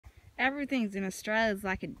everything's in Australia is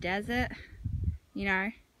like a desert, you know,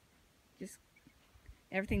 just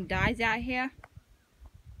everything dies out here.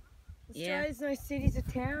 Australia's no cities or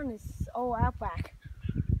town, it's all outback.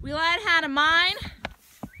 We learned how to mine.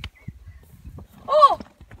 Oh!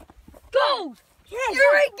 Gold! Yes! Here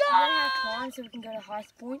we go! We learn how to climb so we can go to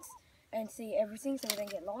highest points and see everything so we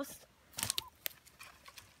don't get lost.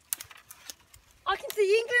 I can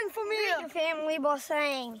see England from Greet here! your family by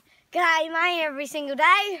saying, "G'day mate," every single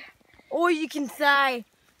day. Or you can say,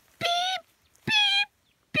 Beep,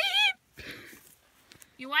 beep, beep.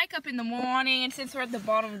 You wake up in the morning, and since we're at the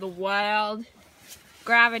bottom of the world,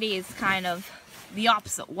 gravity is kind of the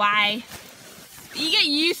opposite way. You get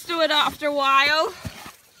used to it after a while.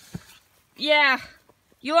 Yeah,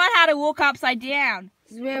 you learn how to walk upside down.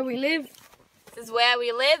 this is where we live. This is where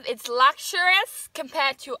we live. It's luxurious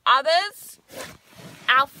compared to others.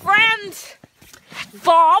 Our friend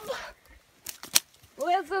Bob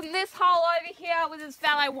lives in this hole over here with his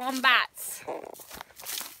fellow wombats.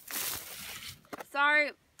 So,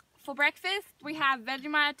 for breakfast, we have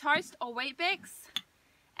Vegemite toast or Wheat Bix.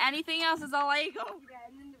 Anything else is illegal.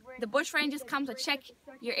 The bush rangers come to check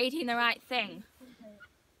you're eating the right thing.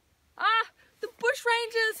 Ah, the bush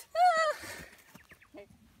rangers! Ah.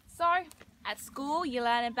 So, at school, you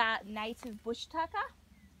learn about native bush tucker.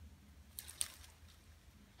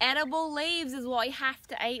 Edible leaves is what you have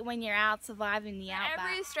to eat when you're out surviving the outback.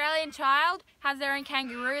 Every Australian child has their own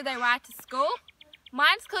kangaroo they ride to school.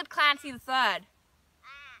 Mine's called Clancy the Third.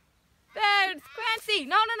 Birds, Clancy!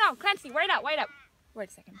 No, Clancy, wait up. Wait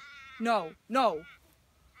a second. No.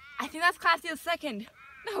 I think that's Clancy the Second.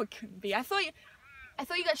 No, it couldn't be. I thought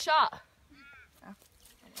you got shot.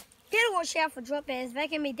 You gotta watch out for drop bears, they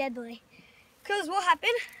can be deadly. Because what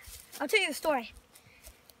happened, I'll tell you the story.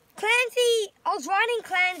 I was riding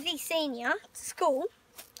Clancy Senior to school,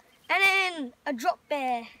 and then a drop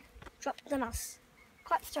bear dropped on us.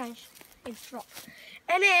 Quite strange, it's dropped.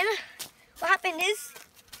 And then, what happened is,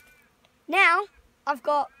 now I've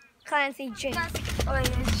got Clancy Jim. Oh yeah,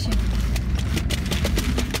 it's shit.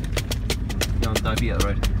 No, don't be at the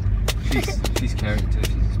road. She's carrying it too,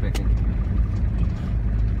 she's expecting.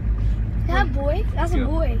 That boy, that's Yeah. a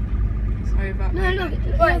boy. Over. No, look.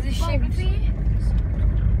 Wait, is this sheep?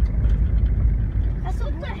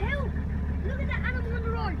 What the hell? Look at that animal on the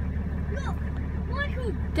road. Look,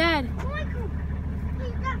 Michael. Dad. Michael.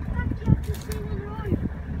 Look at that backyard just sitting on the road.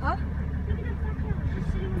 Huh? Look at that backyard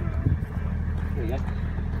just sitting on the road. There you go.